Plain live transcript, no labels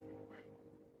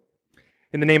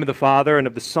In the name of the Father, and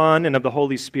of the Son, and of the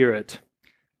Holy Spirit.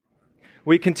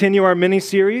 We continue our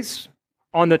mini-series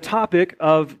on the topic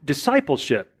of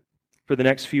discipleship for the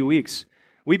next few weeks.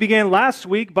 We began last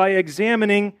week by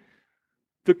examining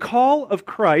the call of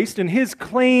Christ and his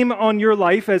claim on your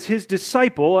life as his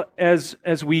disciple as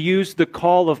we use the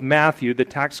call of Matthew, the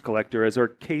tax collector, as our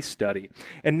case study.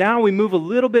 And now we move a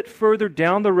little bit further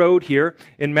down the road here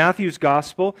in Matthew's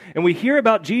gospel, and we hear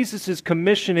about Jesus'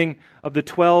 commissioning of the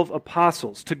 12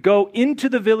 apostles to go into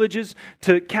the villages,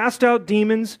 to cast out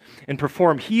demons and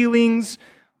perform healings,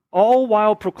 all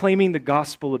while proclaiming the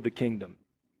gospel of the kingdom.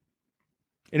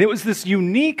 And it was this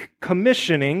unique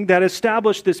commissioning that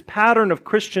established this pattern of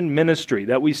Christian ministry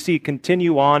that we see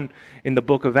continue on in the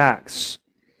book of Acts.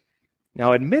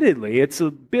 Now, admittedly, it's a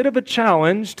bit of a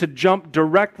challenge to jump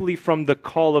directly from the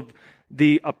call of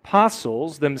the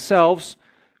apostles themselves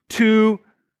to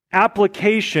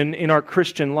application in our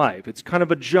Christian life. It's kind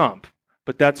of a jump,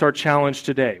 but that's our challenge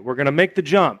today. We're going to make the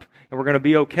jump, and we're going to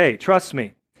be okay. Trust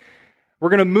me. We're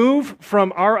going to move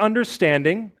from our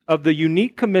understanding of the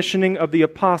unique commissioning of the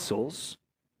apostles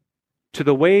to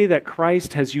the way that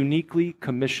Christ has uniquely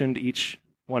commissioned each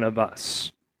one of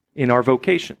us in our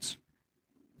vocations.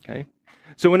 Okay?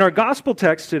 So in our gospel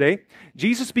text today,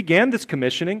 Jesus began this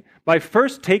commissioning by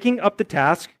first taking up the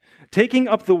task, taking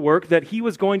up the work that he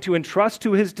was going to entrust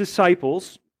to his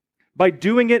disciples by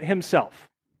doing it himself.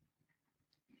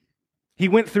 He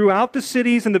went throughout the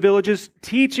cities and the villages,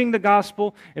 teaching the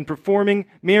gospel and performing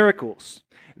miracles.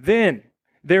 Then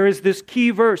there is this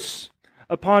key verse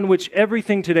upon which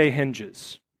everything today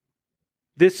hinges.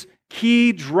 This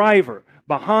key driver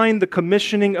behind the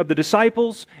commissioning of the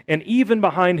disciples and even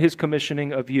behind his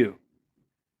commissioning of you.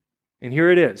 And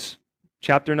here it is,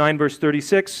 chapter 9, verse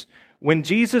 36. When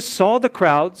Jesus saw the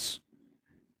crowds,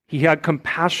 he had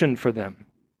compassion for them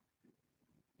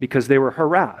because they were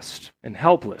harassed and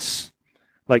helpless,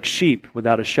 like sheep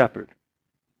without a shepherd.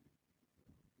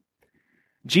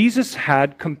 Jesus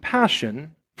had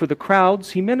compassion for the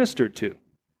crowds he ministered to.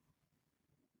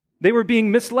 They were being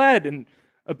misled and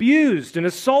abused and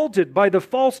assaulted by the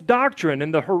false doctrine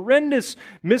and the horrendous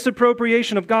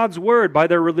misappropriation of God's word by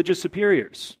their religious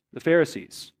superiors, the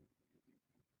Pharisees.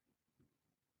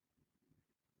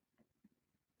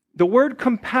 The word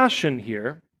compassion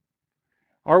here,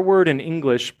 our word in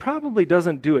English, probably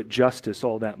doesn't do it justice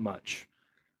all that much.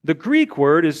 The Greek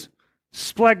word is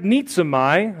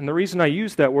splagnizomai, and the reason I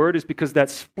use that word is because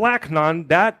that splachnon,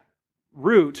 that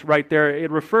root right there, it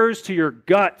refers to your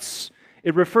guts.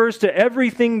 It refers to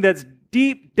everything that's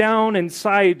deep down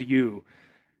inside you,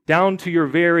 down to your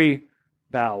very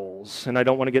bowels. And I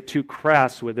don't want to get too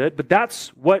crass with it, but that's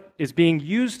what is being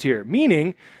used here,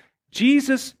 meaning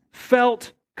Jesus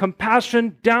felt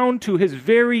compassion down to his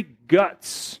very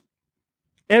guts,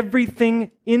 everything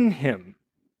in him.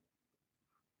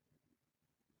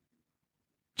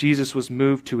 Jesus was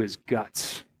moved to his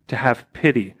guts to have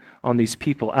pity on these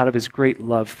people out of his great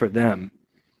love for them.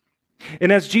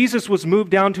 And as Jesus was moved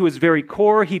down to his very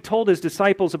core, he told his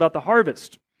disciples about the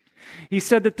harvest. He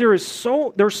said that there are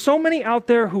so many out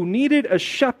there who needed a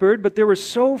shepherd, but there were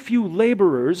so few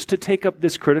laborers to take up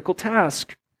this critical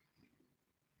task.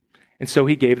 And so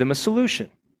he gave them a solution.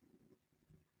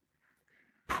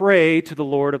 Pray to the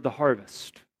Lord of the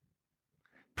harvest.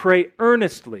 Pray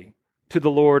earnestly to the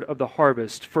Lord of the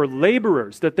harvest for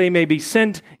laborers, that they may be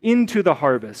sent into the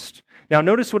harvest. Now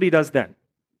notice what he does then.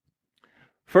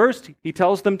 First, he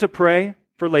tells them to pray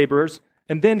for laborers,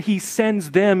 and then he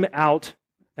sends them out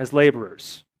as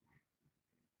laborers.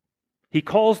 He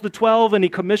calls the 12 and he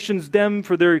commissions them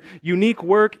for their unique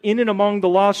work in and among the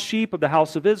lost sheep of the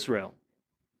house of Israel.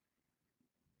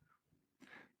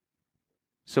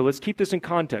 So let's keep this in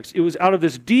context. It was out of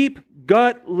this deep,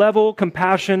 gut-level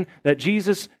compassion that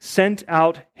Jesus sent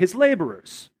out his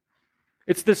laborers.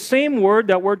 It's the same word,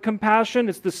 that word compassion,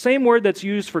 it's the same word that's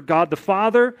used for God the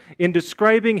Father in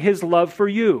describing his love for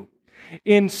you,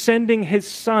 in sending his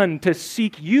Son to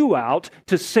seek you out,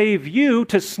 to save you,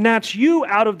 to snatch you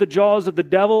out of the jaws of the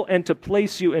devil and to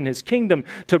place you in his kingdom,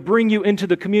 to bring you into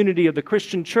the community of the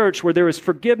Christian church where there is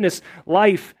forgiveness,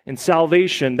 life, and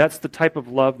salvation. That's the type of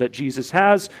love that Jesus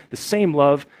has, the same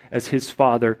love as his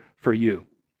Father for you.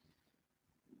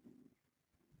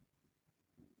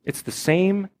 It's the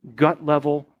same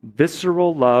gut-level,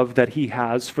 visceral love that he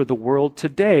has for the world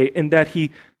today, and that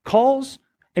he calls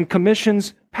and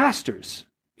commissions pastors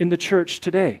in the church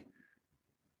today.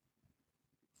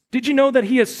 Did you know that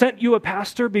he has sent you a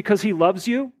pastor because he loves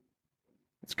you?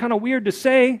 It's kind of weird to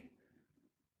say.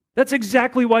 That's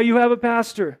exactly why you have a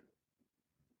pastor.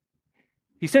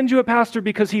 He sends you a pastor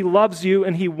because he loves you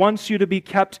and he wants you to be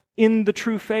kept in the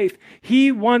true faith.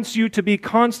 He wants you to be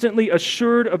constantly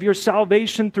assured of your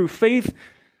salvation through faith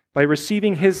by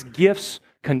receiving his gifts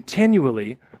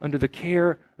continually under the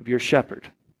care of your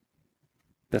shepherd.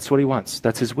 That's what he wants.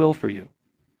 That's his will for you.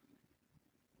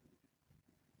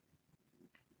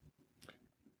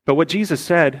 But what Jesus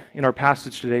said in our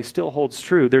passage today still holds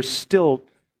true. There's still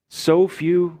so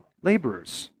few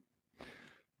laborers.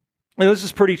 And this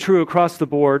is pretty true across the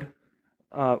board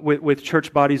with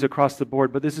church bodies across the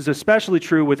board, but this is especially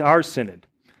true with our synod.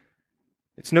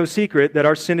 It's no secret that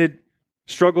our synod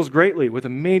struggles greatly with a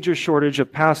major shortage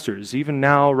of pastors. Even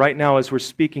now, right now, as we're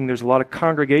speaking, there's a lot of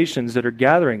congregations that are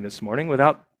gathering this morning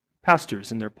without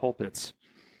pastors in their pulpits.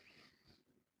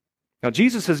 Now,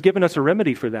 Jesus has given us a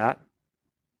remedy for that.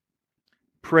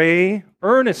 Pray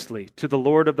earnestly to the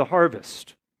Lord of the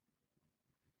harvest.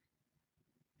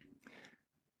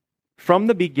 From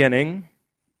the beginning,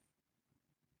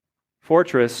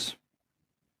 Fortress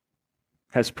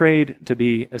has prayed to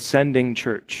be a sending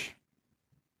church,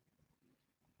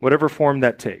 whatever form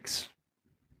that takes.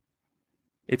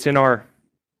 It's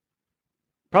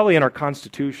probably in our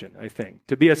constitution, I think,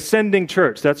 to be a sending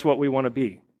church. That's what we want to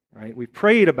be, right? We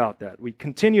prayed about that. We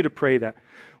continue to pray that.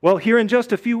 Well, here in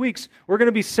just a few weeks, we're going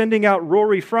to be sending out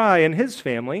Rory Fry and his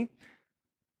family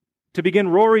to begin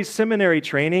Rory's seminary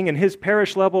training and his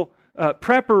parish level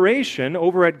preparation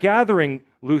over at Gathering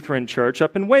Lutheran Church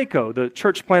up in Waco, the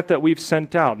church plant that we've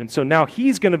sent out. And so now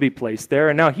he's going to be placed there,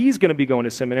 and now he's going to be going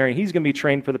to seminary, and he's going to be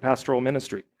trained for the pastoral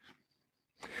ministry.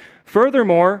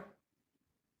 Furthermore,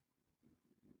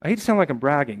 I hate to sound like I'm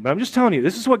bragging, but I'm just telling you,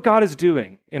 this is what God is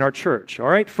doing in our church, all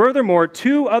right? Furthermore,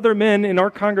 2 other men in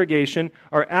our congregation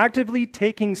are actively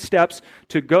taking steps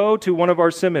to go to one of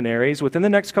our seminaries within the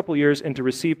next couple years and to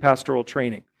receive pastoral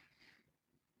training.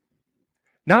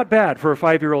 Not bad for a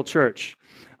 5-year-old church.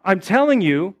 I'm telling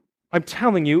you,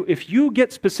 if you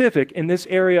get specific in this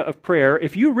area of prayer,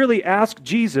 if you really ask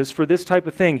Jesus for this type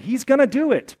of thing, he's going to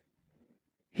do it.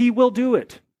 He will do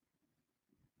it.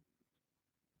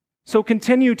 So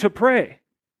continue to pray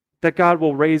that God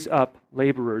will raise up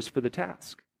laborers for the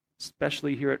task,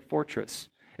 especially here at Fortress.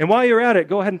 And while you're at it,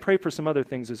 go ahead and pray for some other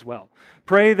things as well.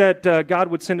 Pray that God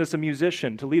would send us a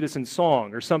musician to lead us in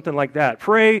song or something like that.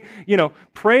 Pray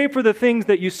for the things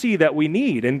that you see that we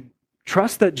need and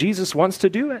trust that Jesus wants to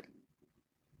do it.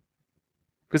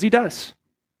 Because he does.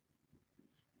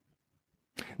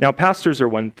 Now, pastors are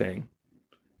one thing,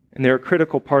 and they're a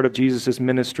critical part of Jesus'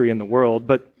 ministry in the world,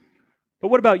 but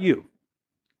what about you?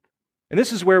 And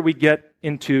this is where we get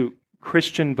into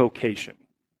Christian vocation.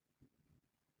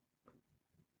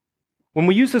 When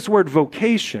we use this word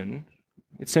vocation,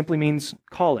 it simply means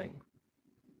calling.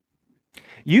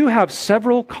 You have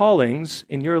several callings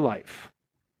in your life.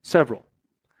 Several.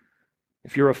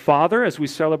 If you're a father, as we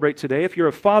celebrate today, if you're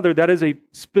a father, that is a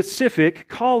specific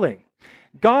calling.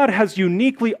 God has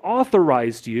uniquely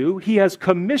authorized you, he has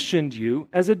commissioned you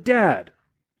as a dad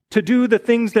to do the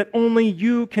things that only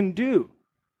you can do.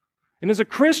 And as a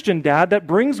Christian dad, that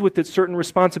brings with it certain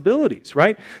responsibilities,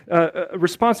 right?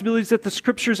 Responsibilities that the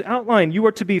Scriptures outline. You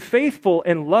are to be faithful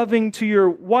and loving to your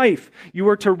wife. You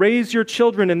are to raise your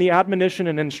children in the admonition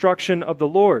and instruction of the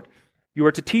Lord. You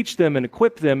are to teach them and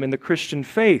equip them in the Christian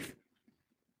faith.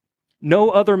 No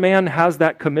other man has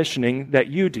that commissioning that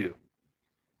you do.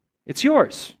 It's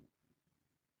yours.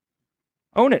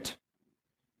 Own it.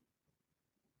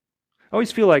 I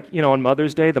always feel like, on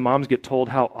Mother's Day, the moms get told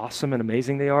how awesome and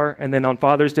amazing they are, and then on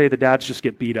Father's Day, the dads just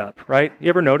get beat up, right? You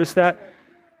ever notice that?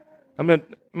 I'm going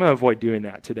to avoid doing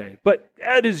that today. But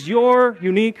that is your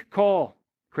unique call,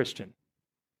 Christian.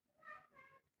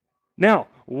 Now,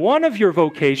 one of your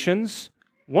vocations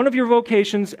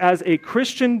as a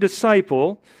Christian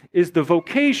disciple is the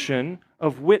vocation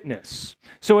of witness.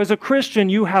 So as a Christian,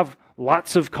 you have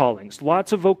lots of callings,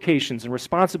 lots of vocations and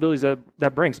responsibilities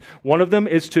that brings. One of them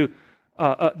is to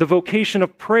the vocation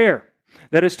of prayer.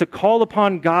 That is to call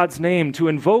upon God's name, to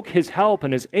invoke his help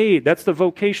and his aid. That's the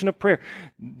vocation of prayer.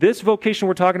 This vocation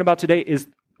we're talking about today is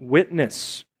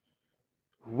witness.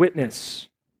 Witness.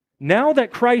 Now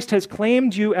that Christ has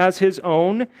claimed you as his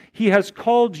own, he has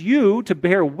called you to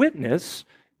bear witness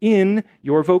in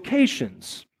your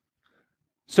vocations.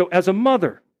 So as a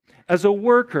mother, as a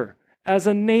worker, as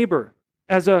a neighbor,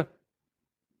 as a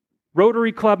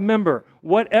Rotary Club member,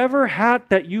 whatever hat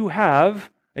that you have,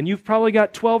 and you've probably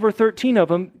got 12 or 13 of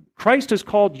them, Christ has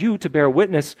called you to bear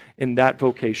witness in that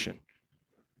vocation.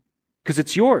 Because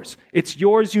it's yours. It's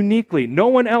yours uniquely. No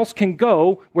one else can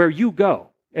go where you go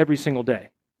every single day.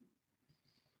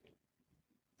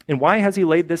 And why has he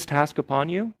laid this task upon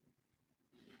you?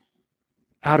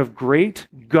 out of great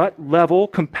gut-level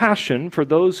compassion for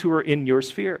those who are in your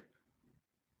sphere.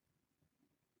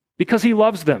 Because he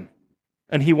loves them,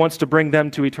 and he wants to bring them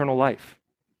to eternal life.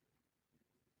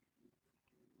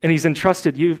 And he's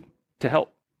entrusted you to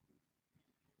help.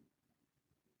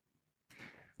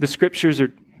 The scriptures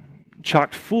are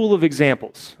chock full of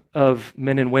examples of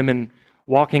men and women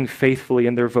walking faithfully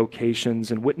in their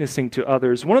vocations and witnessing to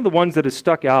others. One of the ones that has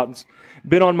stuck out and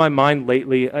been on my mind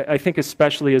lately, I think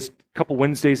especially as a couple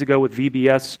Wednesdays ago with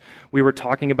VBS, we were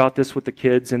talking about this with the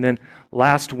kids. And then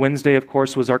last Wednesday, of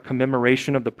course, was our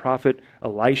commemoration of the prophet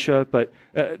Elisha. But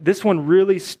this one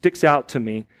really sticks out to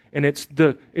me. And it's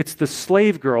the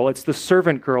slave girl, it's the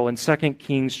servant girl in 2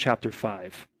 Kings chapter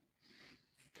 5.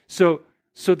 So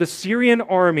the Syrian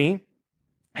army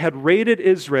had raided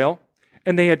Israel,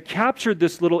 and they had captured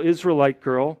this little Israelite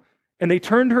girl, and they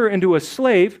turned her into a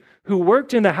slave who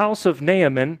worked in the house of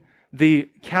Naaman, the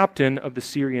captain of the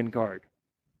Syrian guard.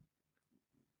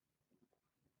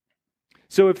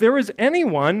 So if there was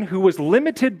anyone who was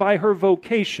limited by her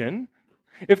vocation,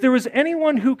 if there was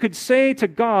anyone who could say to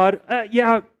God,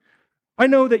 yeah, I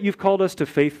know that you've called us to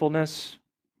faithfulness.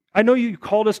 I know you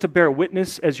called us to bear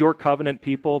witness as your covenant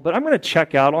people, but I'm going to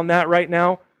check out on that right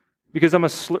now because I'm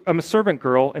a servant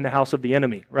girl in the house of the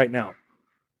enemy right now.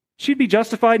 She'd be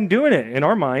justified in doing it in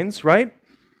our minds, right?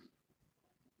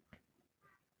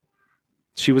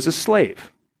 She was a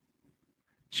slave.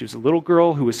 She was a little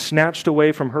girl who was snatched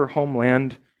away from her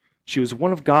homeland. She was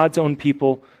one of God's own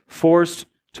people, forced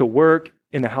to work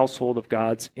in the household of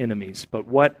God's enemies. But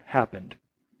what happened?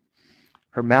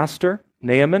 Her master,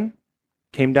 Naaman,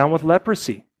 came down with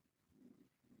leprosy.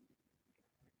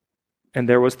 And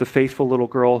there was the faithful little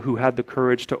girl who had the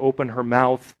courage to open her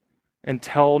mouth and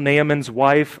tell Naaman's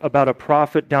wife about a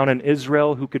prophet down in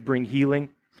Israel who could bring healing.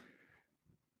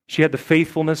 She had the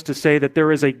faithfulness to say that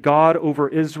there is a God over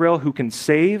Israel who can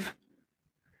save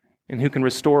and who can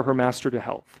restore her master to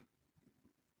health.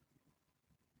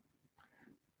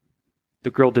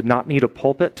 The girl did not need a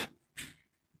pulpit.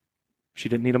 She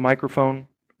didn't need a microphone.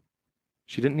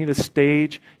 She didn't need a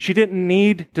stage. She didn't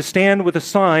need to stand with a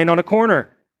sign on a corner.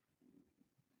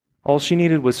 All she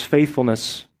needed was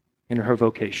faithfulness in her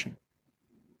vocation.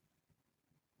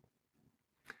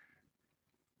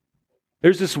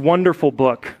 There's this wonderful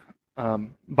book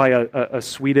by a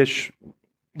Swedish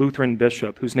Lutheran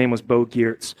bishop whose name was Bo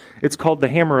Geertz. It's called The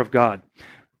Hammer of God.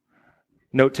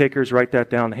 Note takers, write that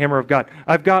down. The Hammer of God.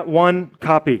 I've got one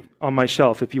copy on my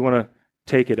shelf if you want to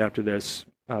take it after this,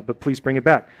 but please bring it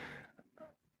back.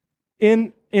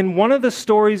 In one of the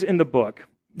stories in the book,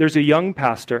 there's a young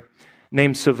pastor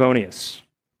named Savonius.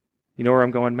 You know where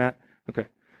I'm going, Matt? Okay.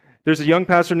 There's a young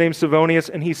pastor named Savonius,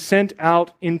 and he's sent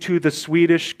out into the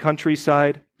Swedish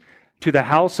countryside to the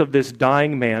house of this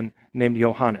dying man named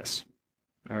Johannes.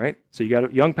 All right? So you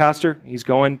got a young pastor, he's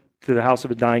going to the house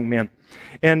of a dying man.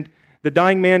 And the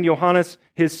dying man, Johannes,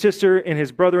 his sister and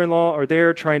his brother-in-law are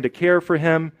there trying to care for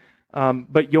him,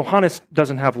 but Johannes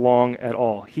doesn't have long at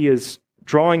all. He is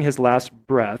drawing his last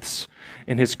breaths,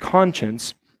 and his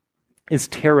conscience is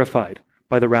terrified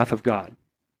by the wrath of God.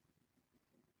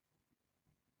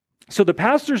 So the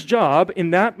pastor's job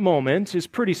in that moment is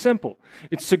pretty simple.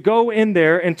 It's to go in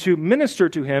there and to minister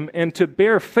to him and to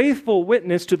bear faithful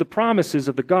witness to the promises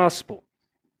of the gospel.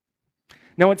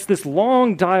 Now, it's this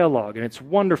long dialogue, and it's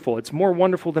wonderful. It's more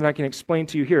wonderful than I can explain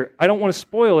to you here. I don't want to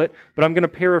spoil it, but I'm going to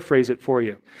paraphrase it for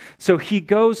you. So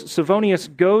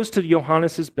Savonius goes to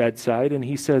Johannes' bedside, and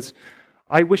he says,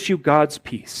 I wish you God's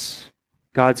peace,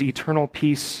 God's eternal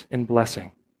peace and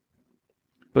blessing.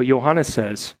 But Johannes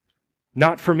says,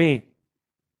 not for me.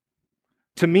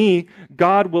 To me,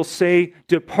 God will say,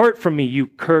 depart from me, you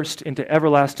cursed, into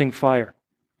everlasting fire.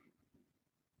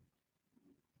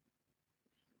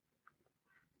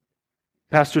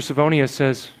 Pastor Savonius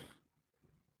says,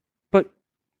 but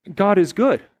God is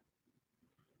good.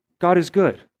 God is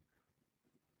good.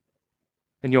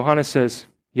 And Johannes says,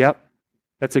 yep,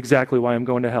 that's exactly why I'm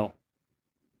going to hell.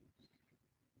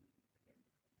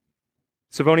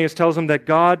 Savonius tells him that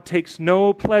God takes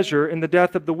no pleasure in the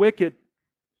death of the wicked.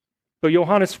 But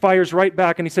Johannes fires right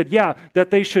back and he said, yeah,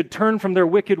 that they should turn from their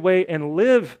wicked way and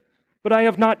live. But I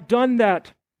have not done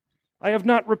that. I have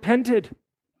not repented.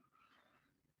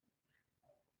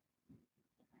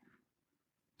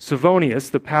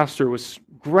 Savonius, the pastor, was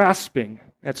grasping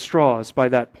at straws by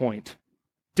that point.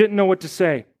 Didn't know what to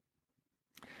say.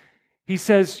 He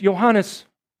says, Johannes,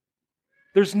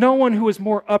 there's no one who is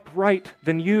more upright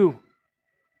than you.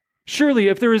 Surely,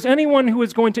 if there is anyone who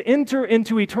is going to enter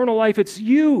into eternal life, it's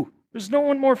you. There's no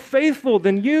one more faithful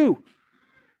than you.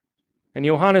 And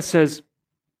Johannes says,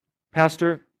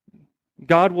 Pastor,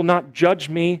 God will not judge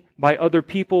me by other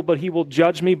people, but he will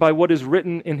judge me by what is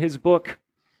written in his book.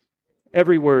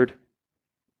 Every word.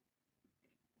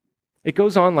 It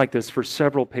goes on like this for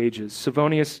several pages.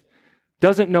 Savonius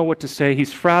doesn't know what to say.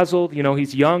 He's frazzled.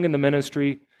 He's young in the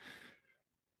ministry.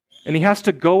 And he has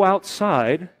to go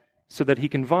outside so that he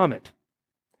can vomit.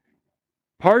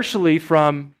 Partially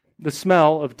from the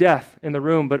smell of death in the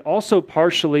room, but also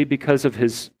partially because of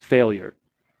his failure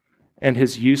and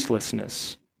his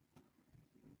uselessness.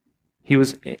 He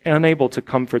was unable to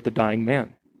comfort the dying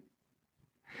man.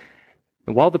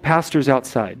 And while the pastor's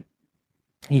outside,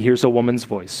 he hears a woman's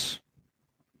voice.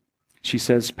 She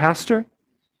says, "Pastor,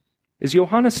 is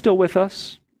Johannes still with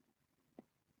us?"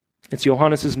 It's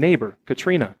Johannes' neighbor,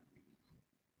 Katrina.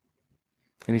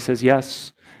 And he says,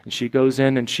 "Yes." And she goes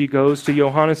in and she goes to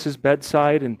Johannes'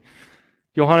 bedside, and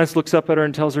Johannes looks up at her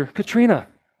and tells her, "Katrina,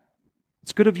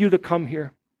 it's good of you to come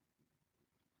here.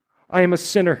 I am a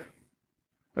sinner,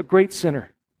 a great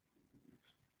sinner."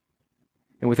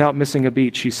 And without missing a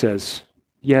beat, she says,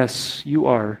 "Yes, you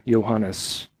are,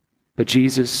 Johannes, but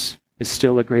Jesus is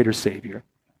still a greater Savior."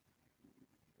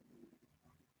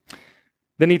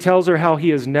 Then he tells her how he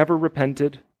has never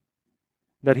repented,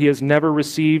 that he has never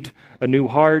received a new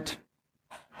heart.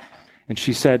 And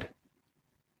she said,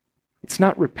 "It's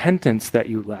not repentance that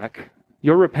you lack.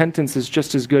 Your repentance is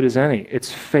just as good as any.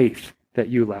 It's faith that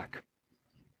you lack.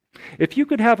 If you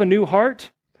could have a new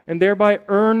heart and thereby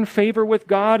earn favor with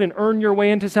God and earn your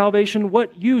way into salvation,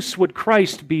 what use would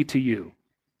Christ be to you?"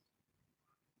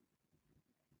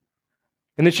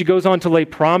 And then she goes on to lay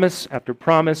promise after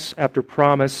promise after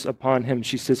promise upon him.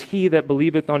 She says, "He that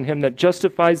believeth on him that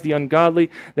justifies the ungodly,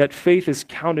 that faith is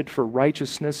counted for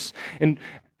righteousness." And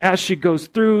as she goes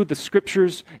through the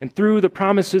scriptures and through the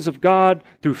promises of God,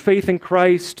 through faith in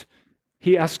Christ,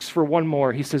 he asks for one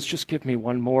more. He says, "Just give me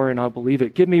one more and I'll believe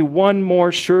it. Give me one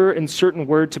more sure and certain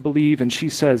word to believe." And she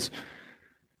says,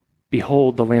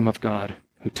 "Behold the Lamb of God,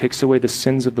 who takes away the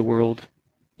sins of the world,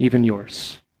 even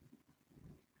yours."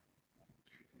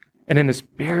 And in this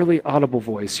barely audible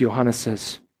voice, Johannes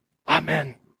says,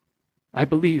 "Amen, I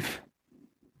believe."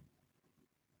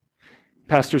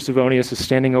 Pastor Savonius is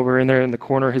standing over in there in the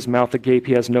corner, his mouth agape.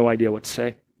 He has no idea what to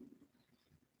say.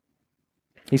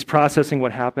 He's processing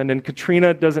what happened, and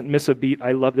Katrina doesn't miss a beat.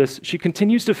 I love this. She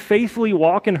continues to faithfully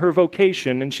walk in her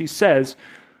vocation, and she says,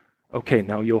 "Okay,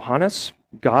 now Johannes,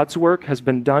 God's work has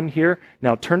been done here.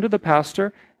 Now turn to the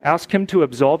pastor, ask him to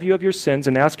absolve you of your sins,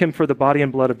 and ask him for the body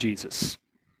and blood of Jesus."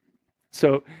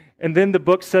 So, and then the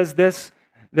book says this,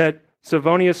 that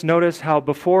Savonius noticed how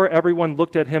before everyone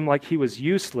looked at him like he was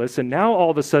useless, and now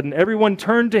all of a sudden everyone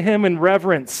turned to him in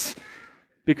reverence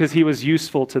because he was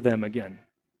useful to them again.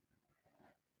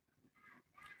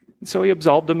 And so he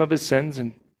absolved him of his sins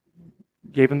and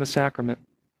gave him the sacrament.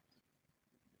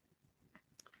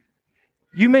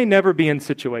 You may never be in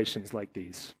situations like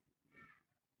these,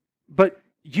 but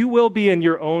you will be in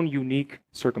your own unique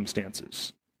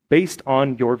circumstances, based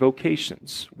on your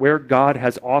vocations, where God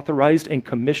has authorized and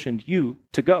commissioned you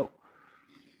to go.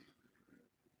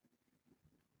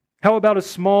 How about a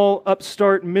small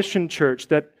upstart mission church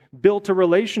that built a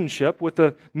relationship with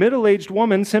a middle-aged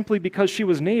woman simply because she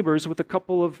was neighbors with a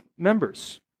couple of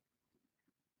members?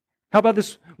 How about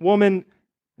this woman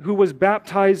who was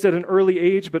baptized at an early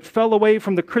age but fell away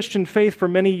from the Christian faith for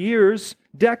many years,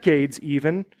 decades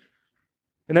even,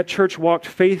 and that church walked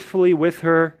faithfully with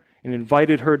her and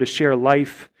invited her to share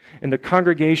life, and the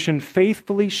congregation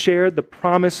faithfully shared the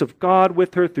promise of God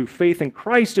with her through faith in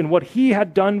Christ and what He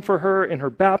had done for her in her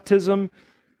baptism.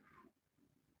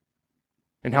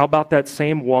 And how about that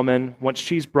same woman, once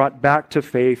she's brought back to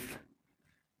faith,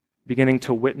 beginning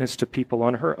to witness to people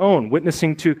on her own,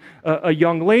 witnessing to a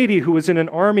young lady who was in an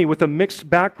army with a mixed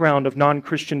background of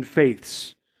non-Christian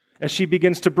faiths, as she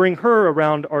begins to bring her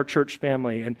around our church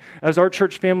family, and as our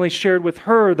church family shared with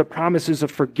her the promises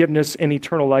of forgiveness and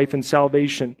eternal life and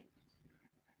salvation.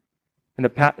 And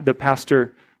the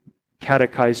pastor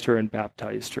catechized her and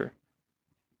baptized her.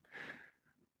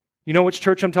 You know which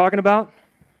church I'm talking about?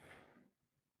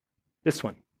 This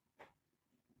one.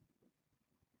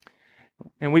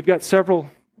 And we've got several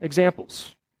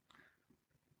examples.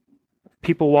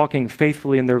 People walking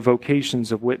faithfully in their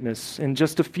vocations of witness in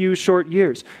just a few short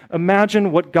years.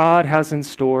 Imagine what God has in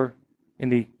store in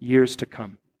the years to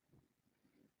come.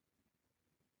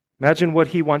 Imagine what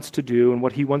He wants to do and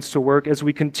what He wants to work as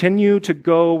we continue to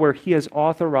go where He has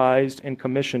authorized and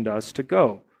commissioned us to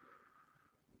go.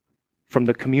 From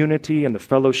the community and the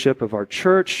fellowship of our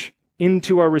church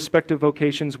into our respective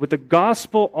vocations, with the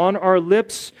gospel on our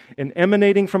lips and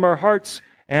emanating from our hearts,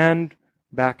 and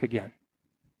back again.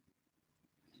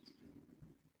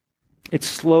 It's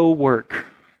slow work.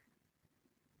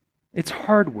 It's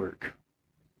hard work.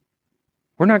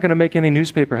 We're not going to make any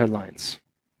newspaper headlines.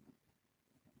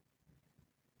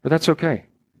 But that's okay.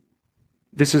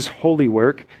 This is holy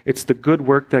work. It's the good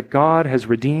work that God has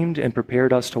redeemed and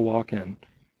prepared us to walk in.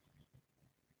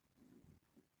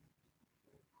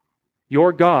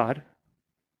 Your God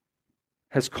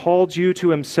has called you to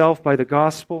himself by the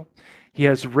gospel. He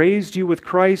has raised you with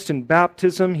Christ in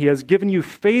baptism. He has given you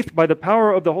faith by the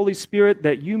power of the Holy Spirit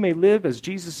that you may live as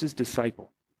Jesus'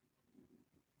 disciple.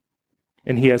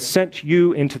 And he has sent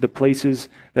you into the places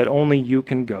that only you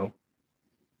can go,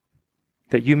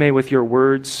 that you may with your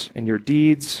words and your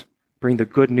deeds bring the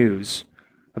good news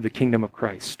of the kingdom of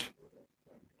Christ.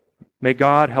 May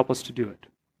God help us to do it.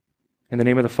 In the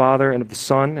name of the Father, and of the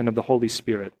Son, and of the Holy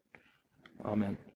Spirit. Amen.